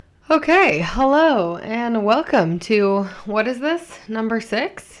Okay, hello and welcome to, what is this, number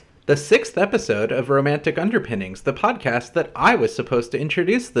 6? The 6th episode of Romantic Underpinnings, the podcast that I was supposed to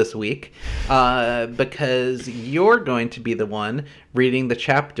introduce this week, because you're going to be the one reading the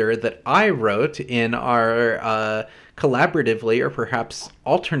chapter that I wrote in our collaboratively or perhaps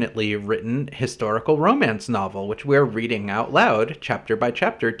alternately written historical romance novel, which we're reading out loud, chapter by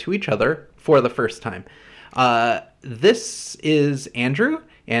chapter, to each other for the first time. This is Andrew,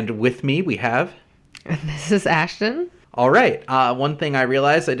 and with me we have... And this is Ashton. All right. One thing I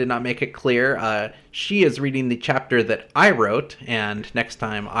realized I did not make it clear. She is reading the chapter that I wrote, and next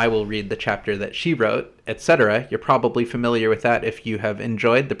time I will read the chapter that she wrote, etc. You're probably familiar with that if you have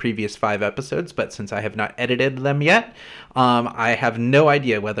enjoyed the previous 5 episodes, but since I have not edited them yet, I have no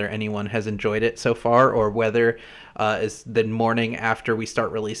idea whether anyone has enjoyed it so far, or whether is the morning after we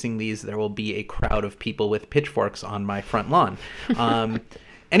start releasing these, there will be a crowd of people with pitchforks on my front lawn.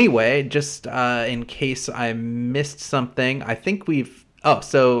 Anyway, just in case I missed something, I think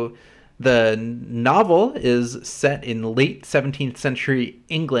so the novel is set in late 17th century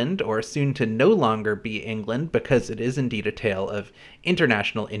England, or soon to no longer be England, because it is indeed a tale of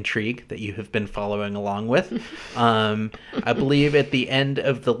international intrigue that you have been following along with. I believe at the end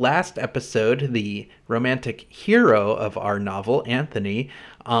of the last episode, the romantic hero of our novel, Anthony,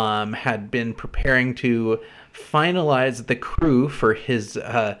 had been preparing to finalize the crew for his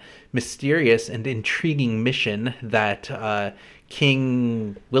mysterious and intriguing mission that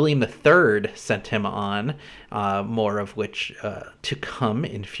King William III sent him on, more of which to come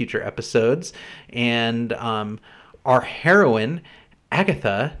in future episodes. And our heroine,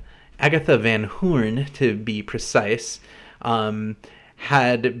 Agatha Van Hoorn, to be precise,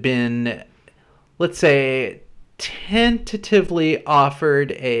 had been, let's say, tentatively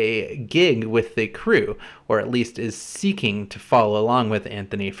offered a gig with the crew, or at least is seeking to follow along with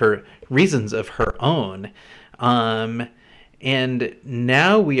Anthony for reasons of her own. And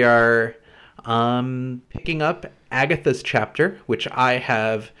now we are picking up Agatha's chapter, which I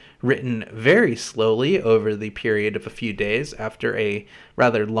have written very slowly over the period of a few days after a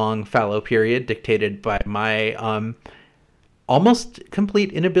rather long fallow period dictated by my almost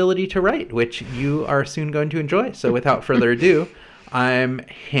complete inability to write, which you are soon going to enjoy. So without further ado, I'm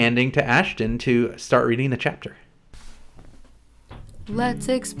handing to Ashton to start reading the chapter. Let's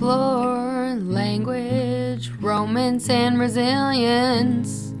explore language, romance, and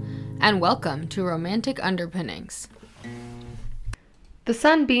resilience. And welcome to Romantic Underpinnings. The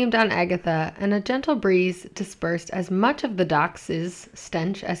sun beamed on Agatha, and a gentle breeze dispersed as much of the docks'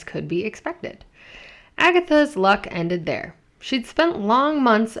 stench as could be expected. Agatha's luck ended there. She'd spent long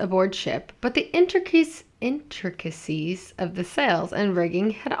months aboard ship, but the intricacies of the sails and rigging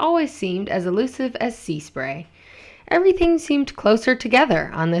had always seemed as elusive as sea spray. Everything seemed closer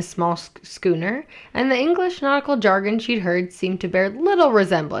together on this small schooner, and the English nautical jargon she'd heard seemed to bear little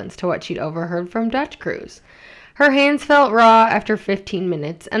resemblance to what she'd overheard from Dutch crews. Her hands felt raw after 15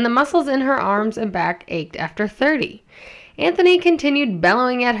 minutes, and the muscles in her arms and back ached after 30. Anthony continued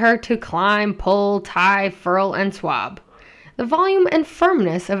bellowing at her to climb, pull, tie, furl, and swab. The volume and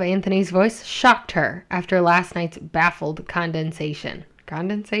firmness of Anthony's voice shocked her after last night's baffled condensation.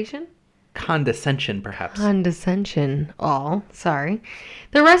 Condensation? Condescension, perhaps. Condescension. Sorry.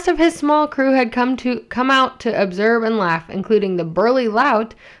 The rest of his small crew had come out to observe and laugh, including the burly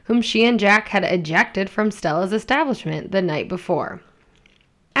lout whom she and Jack had ejected from Stella's establishment the night before.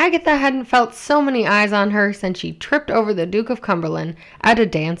 Agatha hadn't felt so many eyes on her since she tripped over the Duke of Cumberland at a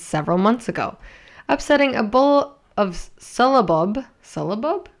dance several months ago, upsetting a bowl of syllabub.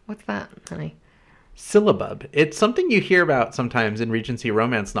 Syllabub? What's that, honey? Syllabub. It's something you hear about sometimes in Regency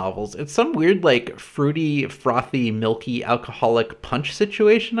romance novels. It's some weird, fruity, frothy, milky, alcoholic punch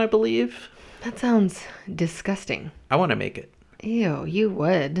situation, I believe. That sounds disgusting. I want to make it. Ew, you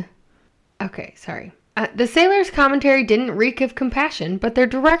would. Okay, sorry. The sailors' commentary didn't reek of compassion, but their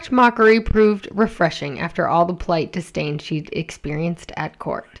direct mockery proved refreshing after all the polite disdain she'd experienced at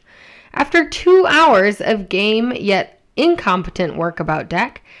court. After 2 hours of game yet incompetent work about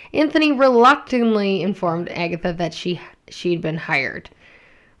deck, Anthony reluctantly informed Agatha that she'd been hired.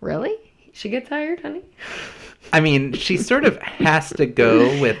 Really? She gets hired, honey? I mean, she sort of has to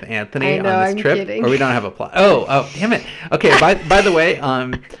go with Anthony on this trip, kidding. Or we don't have a plot. Oh, damn it. Okay, by the way,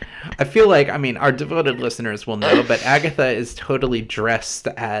 I feel like, our devoted listeners will know, but Agatha is totally dressed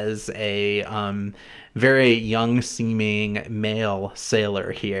as a very young-seeming male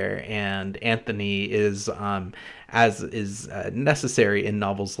sailor here, and Anthony is, as is necessary in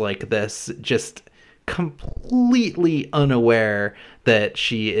novels like this, just completely unaware that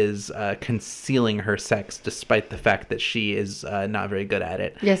she is concealing her sex despite the fact that she is not very good at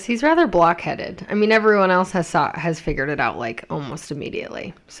it. Yes, he's rather blockheaded. I mean, everyone else has figured it out like almost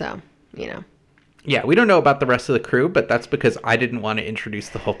immediately. So, Yeah, we don't know about the rest of the crew, but that's because I didn't want to introduce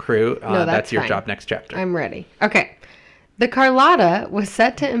the whole crew. No, that's your fine. job next chapter. I'm ready. Okay. The Carlotta was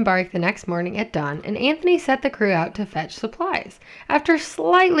set to embark the next morning at dawn, and Anthony set the crew out to fetch supplies. After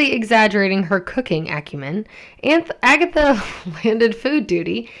slightly exaggerating her cooking acumen, Agatha landed food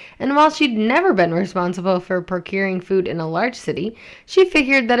duty, and while she'd never been responsible for procuring food in a large city, she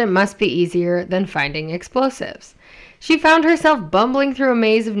figured that it must be easier than finding explosives. She found herself bumbling through a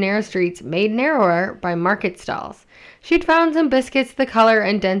maze of narrow streets made narrower by market stalls. She'd found some biscuits the color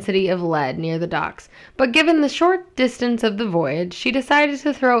and density of lead near the docks, but given the short distance of the voyage, she decided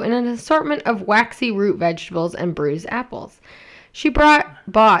to throw in an assortment of waxy root vegetables and bruised apples. She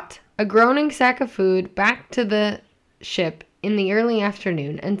bought a groaning sack of food back to the ship in the early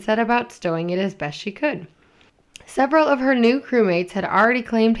afternoon and set about stowing it as best she could. Several of her new crewmates had already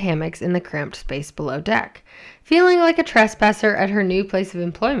claimed hammocks in the cramped space below deck. Feeling like a trespasser at her new place of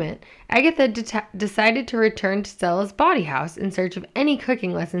employment, Agatha decided to return to Stella's body house in search of any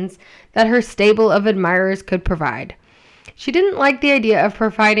cooking lessons that her stable of admirers could provide. She didn't like the idea of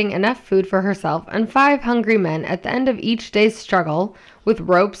providing enough food for herself and 5 hungry men at the end of each day's struggle with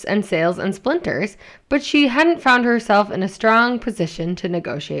ropes and sails and splinters, but she hadn't found herself in a strong position to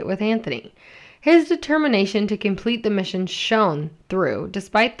negotiate with Anthony. His determination to complete the mission shone through,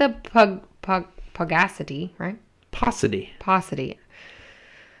 despite the paucity, right? Paucity.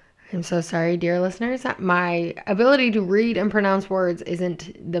 I'm so sorry, dear listeners. My ability to read and pronounce words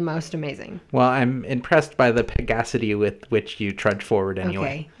isn't the most amazing. Well, I'm impressed by the pugacity with which you trudge forward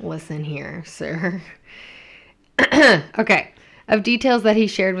anyway. Okay, listen here, sir. Okay. Of details that he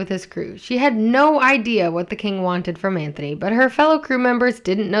shared with his crew. She had no idea what the king wanted from Anthony, but her fellow crew members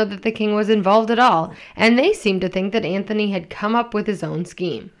didn't know that the king was involved at all, and they seemed to think that Anthony had come up with his own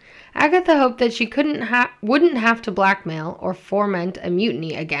scheme. Agatha hoped that she wouldn't have to blackmail or foment a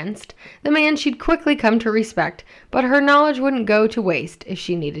mutiny against the man she'd quickly come to respect, but her knowledge wouldn't go to waste if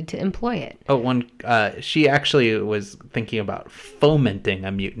she needed to employ it. She actually was thinking about fomenting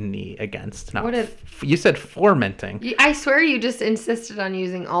a mutiny against. You said fomenting. I swear you just insisted on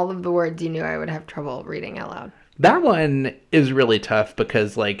using all of the words you knew I would have trouble reading out loud. That one is really tough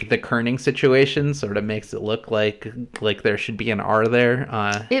because, the kerning situation sort of makes it look like there should be an R there.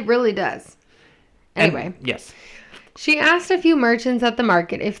 It really does. Anyway. Yes. She asked a few merchants at the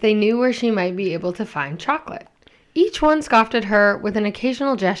market if they knew where she might be able to find chocolate. Each one scoffed at her with an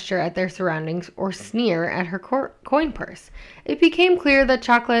occasional gesture at their surroundings or sneer at her coin purse. It became clear that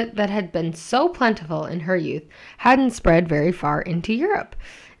chocolate that had been so plentiful in her youth hadn't spread very far into Europe.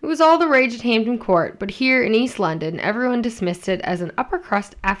 It was all the rage at Hampton Court, but here in East London, everyone dismissed it as an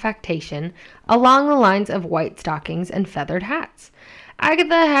upper-crust affectation along the lines of white stockings and feathered hats.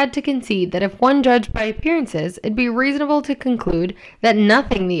 Agatha had to concede that if one judged by appearances, it'd be reasonable to conclude that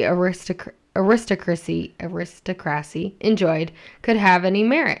nothing the aristocracy enjoyed could have any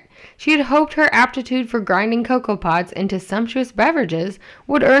merit. She had hoped her aptitude for grinding cocoa pods into sumptuous beverages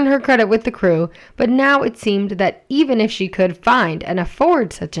would earn her credit with the crew, but now it seemed that even if she could find and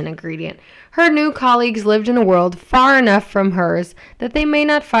afford such an ingredient, her new colleagues lived in a world far enough from hers that they may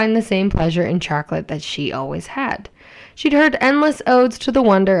not find the same pleasure in chocolate that she always had. She'd heard endless odes to the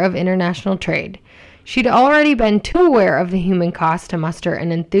wonder of international trade. She'd already been too aware of the human cost to muster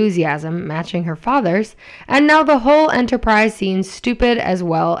an enthusiasm matching her father's, and now the whole enterprise seemed stupid as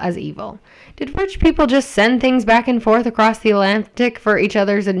well as evil. Did rich people just send things back and forth across the Atlantic for each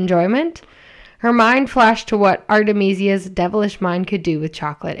other's enjoyment? Her mind flashed to what Artemisia's devilish mind could do with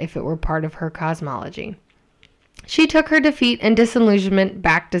chocolate if it were part of her cosmology. She took her defeat and disillusionment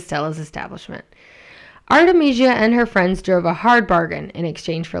back to Stella's establishment. Artemisia and her friends drove a hard bargain in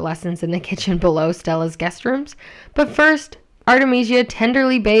exchange for lessons in the kitchen below Stella's guest rooms. But first, Artemisia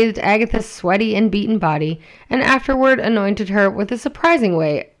tenderly bathed Agatha's sweaty and beaten body, and afterward anointed her with a surprising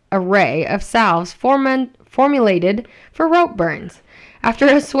array of salves formulated for rope burns. After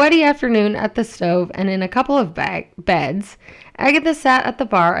a sweaty afternoon at the stove and in a couple of beds, Agatha sat at the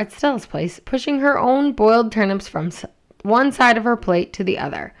bar at Stella's place, pushing her own boiled turnips from one side of her plate to the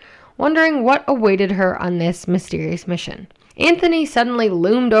other, wondering what awaited her on this mysterious mission. Anthony suddenly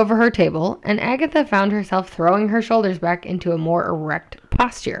loomed over her table, and Agatha found herself throwing her shoulders back into a more erect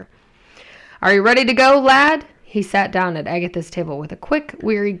posture. "Are you ready to go, lad?" He sat down at Agatha's table with a quick,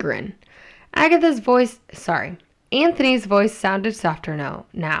 weary grin. Anthony's voice sounded softer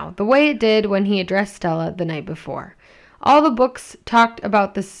now, the way it did when he addressed Stella the night before. All the books talked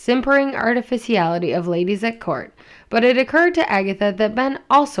about the simpering artificiality of ladies at court, but it occurred to Agatha that men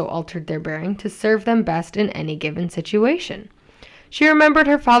also altered their bearing to serve them best in any given situation. She remembered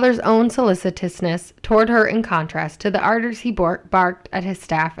her father's own solicitousness toward her in contrast to the ardors he barked at his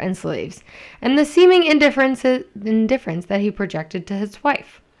staff and slaves, and the seeming indifference that he projected to his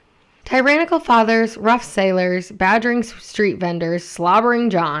wife. Tyrannical fathers, rough sailors, badgering street vendors, slobbering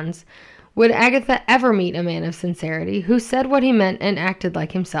Johns. Would Agatha ever meet a man of sincerity who said what he meant and acted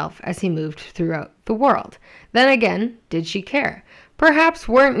like himself as he moved throughout the world? Then again, did she care? Perhaps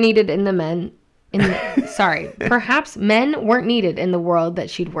men weren't needed in the world that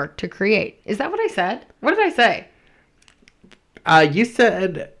she'd worked to create. Is that what I said? What did I say? You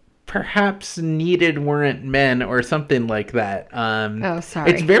said perhaps needed weren't men or something like that.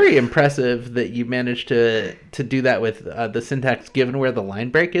 Sorry. It's very impressive that you managed to do that with the syntax given where the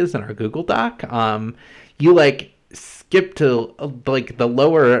line break is in our Google Doc. You skip to the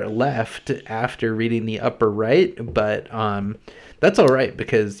lower left after reading the upper right, but that's all right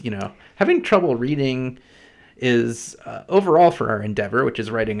because, having trouble reading is overall for our endeavor, which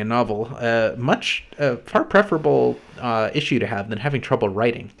is writing a novel, far preferable issue to have than having trouble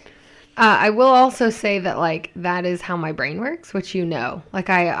writing. I will also say that, that is how my brain works, which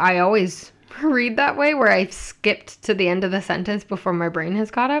I always read that way, where I've skipped to the end of the sentence before my brain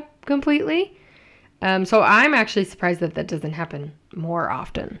has caught up completely. So I'm actually surprised that doesn't happen more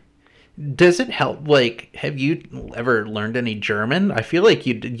often. Does it help? Have you ever learned any German? I feel like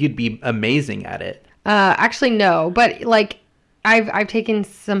you'd be amazing at it. Actually, no. But, I've taken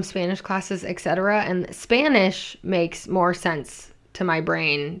some Spanish classes, etc., and Spanish makes more sense to my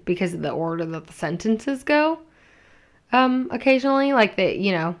brain because of the order that the sentences go. Occasionally,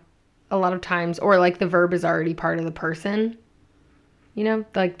 a lot of times, or the verb is already part of the person. The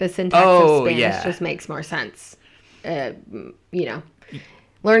syntax of Spanish just makes more sense.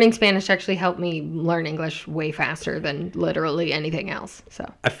 Learning Spanish actually helped me learn English way faster than literally anything else.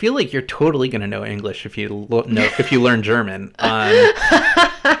 So I feel like you're totally gonna know English if you learn German.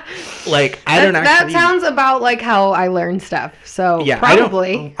 That sounds about how I learn stuff. So yeah,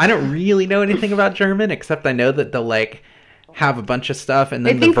 probably I don't really know anything about German except I know that they'll have a bunch of stuff and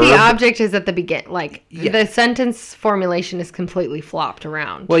then the object is at the beginning. The sentence formulation is completely flopped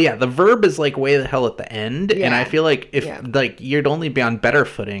around. Well, yeah, the verb is way the hell at the end, and I feel like if you'd only be on better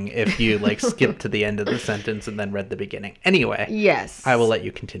footing if you skip to the end of the sentence and then read the beginning. Anyway, yes, I will let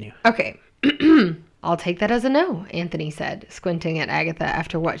you continue. Okay. I'll take that as a no, Anthony said, squinting at Agatha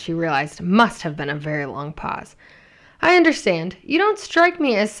after what she realized must have been a very long pause. I understand. You don't strike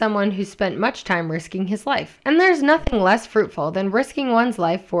me as someone who spent much time risking his life, and there's nothing less fruitful than risking one's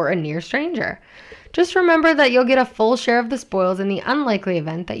life for a near stranger. Just remember that you'll get a full share of the spoils in the unlikely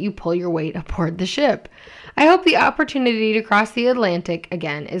event that you pull your weight aboard the ship. I hope the opportunity to cross the Atlantic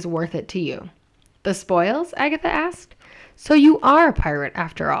again is worth it to you. The spoils? Agatha asked. So you are a pirate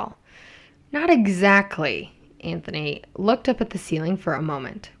after all. Not exactly. Anthony looked up at the ceiling for a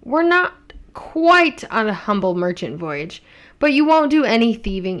moment. We're not quite on a humble merchant voyage, but you won't do any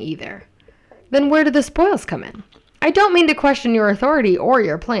thieving either. Then where do the spoils come in? I don't mean to question your authority or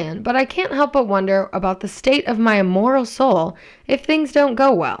your plan, but I can't help but wonder about the state of my immoral soul if things don't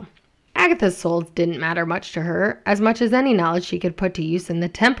go well. Agatha's soul didn't matter much to her, as much as any knowledge she could put to use in the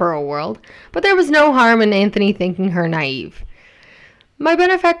temporal world, but there was no harm in Anthony thinking her naive. My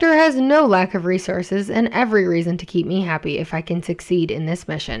benefactor has no lack of resources and every reason to keep me happy if I can succeed in this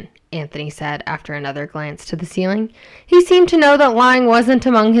mission, Anthony said after another glance to the ceiling. He seemed to know that lying wasn't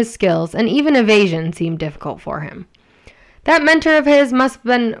among his skills, and even evasion seemed difficult for him. That mentor of his must have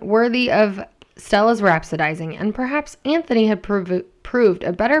been worthy of Stella's rhapsodizing, and perhaps Anthony had proved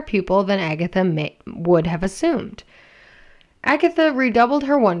a better pupil than Agatha would have assumed. Agatha redoubled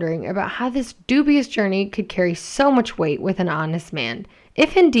her wondering about how this dubious journey could carry so much weight with an honest man,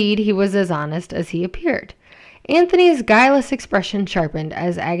 if indeed he was as honest as he appeared. Anthony's guileless expression sharpened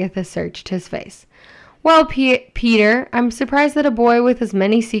as Agatha searched his face. Well, Peter, I'm surprised that a boy with as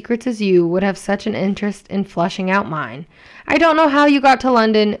many secrets as you would have such an interest in flushing out mine. I don't know how you got to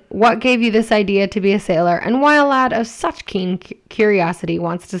London, what gave you this idea to be a sailor, and why a lad of such keen curiosity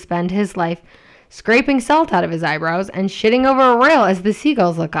wants to spend his life scraping salt out of his eyebrows and shitting over a rail as the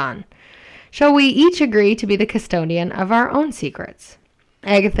seagulls look on. Shall we each agree to be the custodian of our own secrets?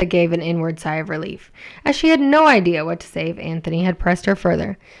 Agatha gave an inward sigh of relief, as she had no idea what to say if Anthony had pressed her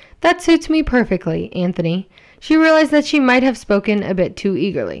further. That suits me perfectly, Anthony. She realized that she might have spoken a bit too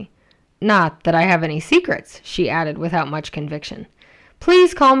eagerly. Not that I have any secrets, she added without much conviction.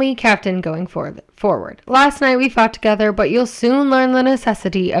 Please call me Captain going forward. Last night we fought together, but you'll soon learn the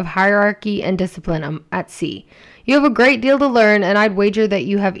necessity of hierarchy and discipline at sea. You have a great deal to learn, and I'd wager that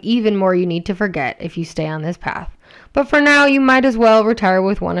you have even more you need to forget if you stay on this path. But for now, you might as well retire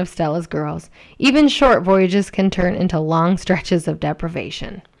with one of Stella's girls. Even short voyages can turn into long stretches of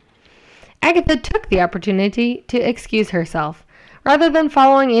deprivation. Agatha took the opportunity to excuse herself. Rather than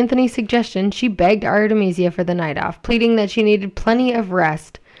following Anthony's suggestion, she begged Artemisia for the night off, pleading that she needed plenty of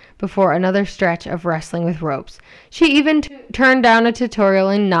rest before another stretch of wrestling with ropes. She even turned down a tutorial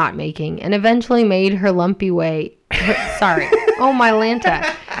in knot making and eventually made her oh my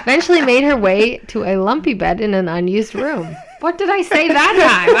Lanta. Eventually made her way to a lumpy bed in an unused room. What did I say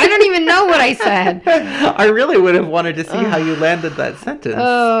that time? I don't even know what I said. I really would have wanted to see how you landed that sentence.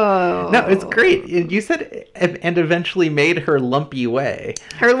 Oh. No, it's great. You said, and eventually made her lumpy way.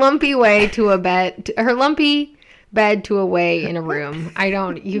 Her lumpy way to a bed. Her lumpy bed to a way in a room.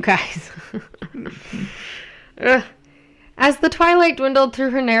 You guys. As the twilight dwindled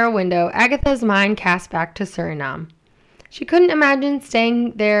through her narrow window, Agatha's mind cast back to Suriname. She couldn't imagine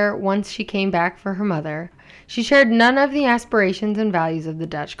staying there once she came back for her mother. She shared none of the aspirations and values of the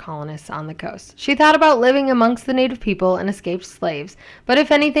Dutch colonists on the coast. She thought about living amongst the native people and escaped slaves, but if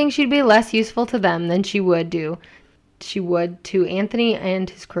anything, she'd be less useful to them than she would to Anthony and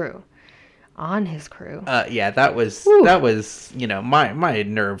his crew. On his crew. That was my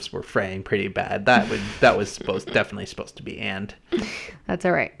nerves were fraying pretty bad. That was definitely supposed to be and. That's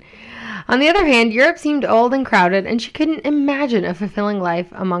all right. On the other hand, Europe seemed old and crowded, and she couldn't imagine a fulfilling life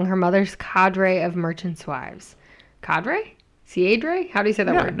among her mother's cadre of merchants' wives. Cadre? Cadre? How do you say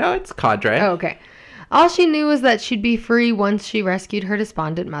that word? No, it's cadre. Oh, okay. All she knew was that she'd be free once she rescued her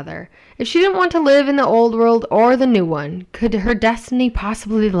despondent mother. If she didn't want to live in the old world or the new one, could her destiny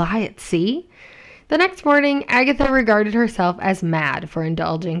possibly lie at sea? The next morning, Agatha regarded herself as mad for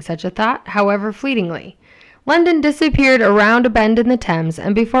indulging such a thought, however fleetingly. London disappeared around a bend in the Thames,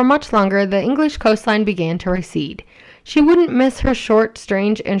 and before much longer, the English coastline began to recede. She wouldn't miss her short,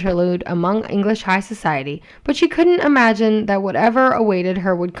 strange interlude among English high society, but she couldn't imagine that whatever awaited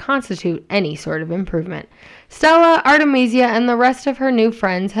her would constitute any sort of improvement. Stella, Artemisia, and the rest of her new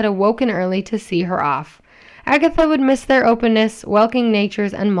friends had awoken early to see her off. Agatha would miss their openness, welcoming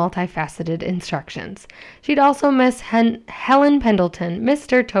natures, and multifaceted instructions. She'd also miss Helen Pendleton,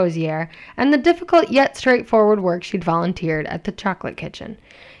 Mr. Tozier, and the difficult yet straightforward work she'd volunteered at the chocolate kitchen.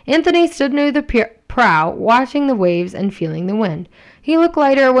 Anthony stood near the prow, watching the waves and feeling the wind. He looked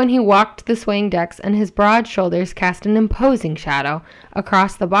lighter when he walked the swaying decks, and his broad shoulders cast an imposing shadow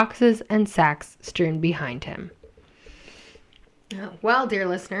across the boxes and sacks strewn behind him. Well, dear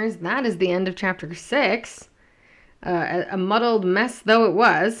listeners, that is the end of Chapter 6. A muddled mess though it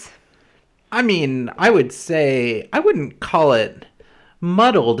was. I mean, I would say I wouldn't call it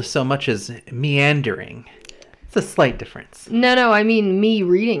muddled so much as meandering. It's a slight difference. No, I mean me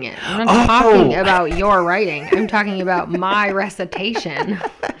reading it. I'm not talking about your writing. I'm talking about my recitation.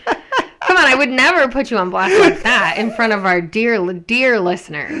 Come on, I would never put you on blast like that in front of our dear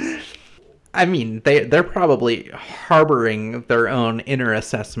listeners. I mean, they're probably harboring their own inner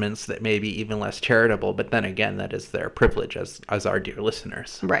assessments that may be even less charitable, but then again, that is their privilege as our dear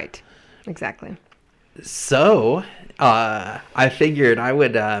listeners. Right. Exactly. So, I figured I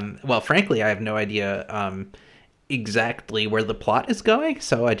would, frankly, I have no idea exactly where the plot is going,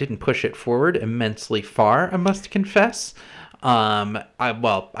 so I didn't push it forward immensely far, I must confess.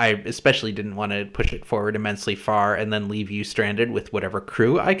 I especially didn't want to push it forward immensely far and then leave you stranded with whatever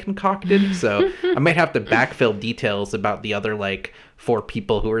crew I concocted. So I might have to backfill details about the other 4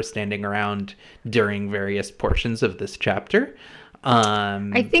 people who were standing around during various portions of this chapter.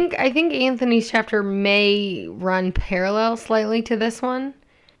 I think Anthony's chapter may run parallel slightly to this one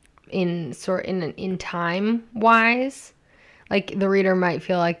in time wise. Like, the reader might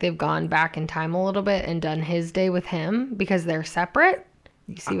feel like they've gone back in time a little bit and done his day with him because they're separate.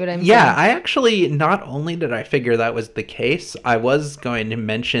 You see what I'm saying? Yeah, I actually, not only did I figure that was the case, I was going to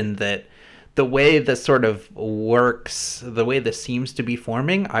mention that the way this sort of works, the way this seems to be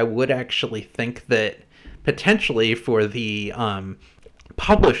forming, I would actually think that potentially for the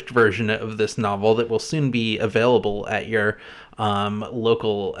published version of this novel that will soon be available at your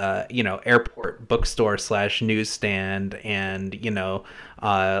local, airport bookstore / newsstand and, checkout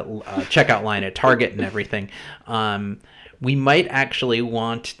line at Target and everything. We might actually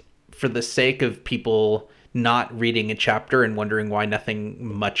want, for the sake of people not reading a chapter and wondering why nothing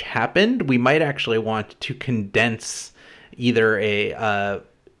much happened, we might actually want to condense either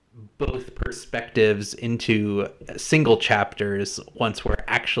both perspectives into single chapters once we're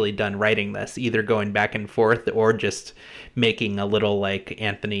actually done writing this, either going back and forth or just making a little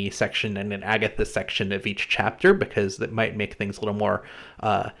Anthony section and an Agatha section of each chapter, because that might make things a little more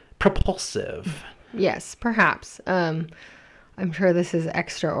propulsive. Yes, perhaps. I'm sure this is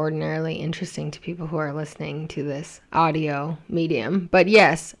extraordinarily interesting to people who are listening to this audio medium. But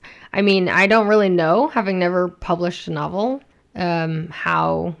yes, I mean, I don't really know, having never published a novel,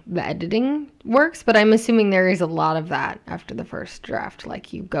 how the editing works, but I'm assuming there is a lot of that after the first draft.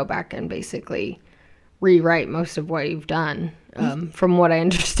 Like, you go back and basically rewrite most of what you've done, from what I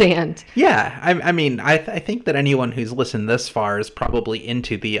understand. Yeah, I mean, I think that anyone who's listened this far is probably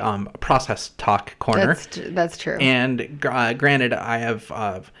into the process talk corner. That's true. And granted, I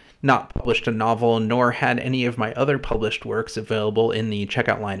have not published a novel, nor had any of my other published works available in the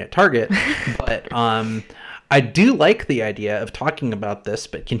checkout line at Target, but I do like the idea of talking about this,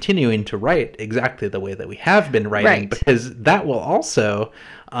 but continuing to write exactly the way that we have been writing, because that will also,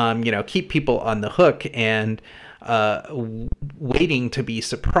 keep people on the hook and waiting to be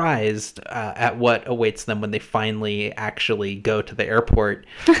surprised at what awaits them when they finally actually go to the airport,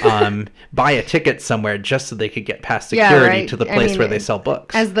 buy a ticket somewhere just so they could get past security to the place where they sell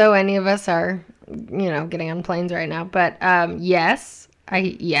books. As though any of us are, getting on planes right now. But yes.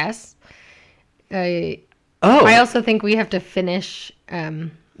 I also think we have to finish,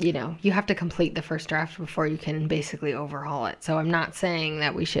 you have to complete the first draft before you can basically overhaul it. So I'm not saying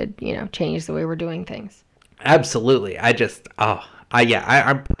that we should, change the way we're doing things. Absolutely.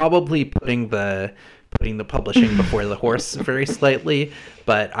 I'm probably putting the publishing before the horse very slightly,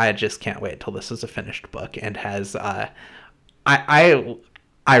 but I just can't wait till this is a finished book and has, I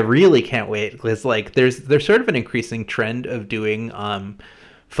really can't wait, because like there's sort of an increasing trend of doing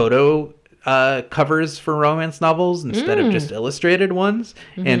photo covers for romance novels instead of just illustrated ones.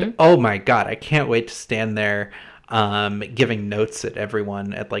 Mm-hmm. And oh my god, I can't wait to stand there giving notes at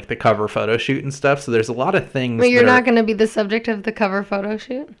everyone at like the cover photo shoot and stuff. So there's a lot of things. But you're not going to be the subject of the cover photo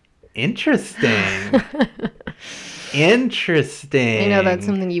shoot? Interesting. Interesting. I know that's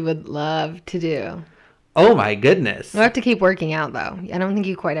something you would love to do. Oh my goodness. You'll have to keep working out though. I don't think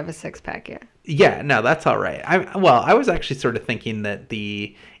you quite have a six-pack yet. Yeah, no, that's all right. I was actually sort of thinking that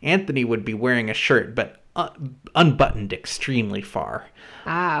the Anthony would be wearing a shirt, but unbuttoned extremely far.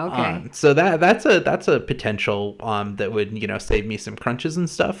 Ah, okay. So that's a potential that would save me some crunches and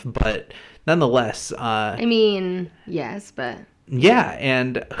stuff. But nonetheless, I mean, yes, but. Yeah,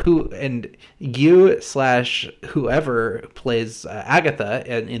 and you/whoever plays Agatha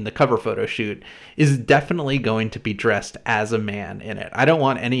in the cover photo shoot is definitely going to be dressed as a man in it. I don't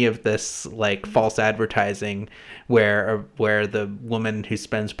want any of this like false advertising where the woman who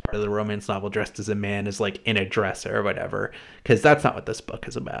spends part of the romance novel dressed as a man is like in a dress or whatever, because that's not what this book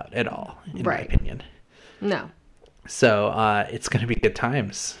is about at all, in my opinion. No. So it's going to be good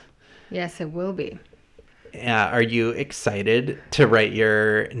times. Yes, it will be. Are you excited to write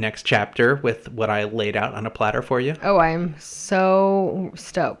your next chapter with what I laid out on a platter for you? Oh, I'm so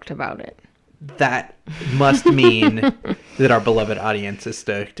stoked about it. That must mean that our beloved audience is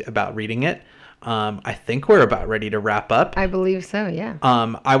stoked about reading it. I think we're about ready to wrap up. I believe so, yeah.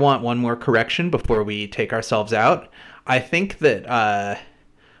 I want one more correction before we take ourselves out. I think that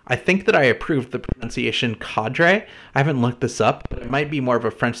I approved the pronunciation cadre. I haven't looked this up, but it might be more of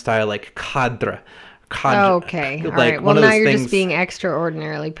a French style like cadre. Okay. All right. Well, now you're just being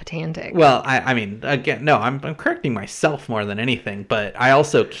extraordinarily pedantic. Well, I mean, again, no, I'm correcting myself more than anything, but I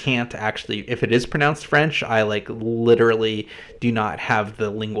also can't actually, if it is pronounced French, I like literally do not have the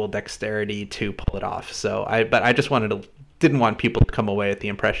lingual dexterity to pull it off. So but I just didn't want people to come away with the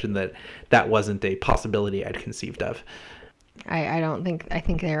impression that wasn't a possibility I'd conceived of. I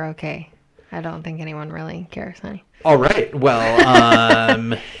think they're okay. I don't think anyone really cares, honey. All right.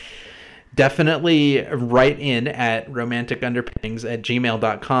 Well, definitely write in at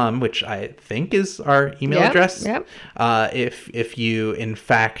romanticunderpinnings@gmail.com, which I think is our email address. Yep. If you, in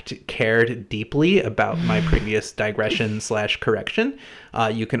fact, cared deeply about my previous digression/correction,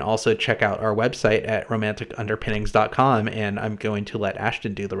 you can also check out our website at romanticunderpinnings.com, and I'm going to let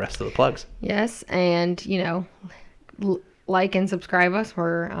Ashton do the rest of the plugs. Yes, and, like and subscribe us.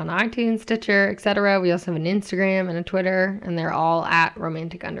 We're on iTunes, Stitcher, etc. We also have an Instagram and a Twitter, and they're all at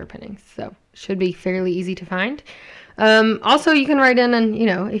Romantic Underpinnings. So should be fairly easy to find. Also, you can write in and,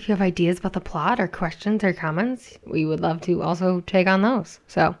 if you have ideas about the plot or questions or comments, we would love to also take on those.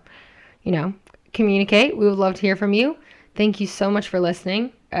 So, communicate. We would love to hear from you. Thank you so much for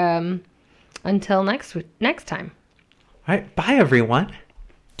listening. Until next time. All right. Bye, everyone.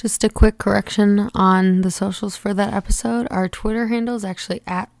 Just a quick correction on the socials for that episode. Our Twitter handle is actually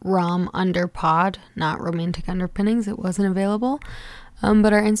at RomUnderPod, not Romantic Underpinnings. It wasn't available.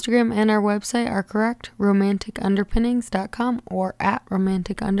 But our Instagram and our website are correct, romanticunderpinnings.com or at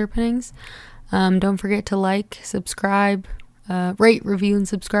romanticunderpinnings. Don't forget to like, subscribe, rate, review, and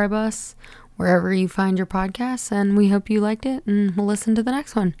subscribe us wherever you find your podcasts, and we hope you liked it, and we'll listen to the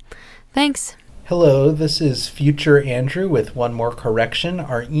next one. Thanks. Hello, this is Future Andrew with one more correction.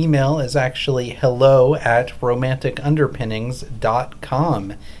 Our email is actually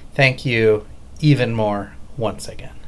hello@romanticunderpinnings.com. Thank you even more once again.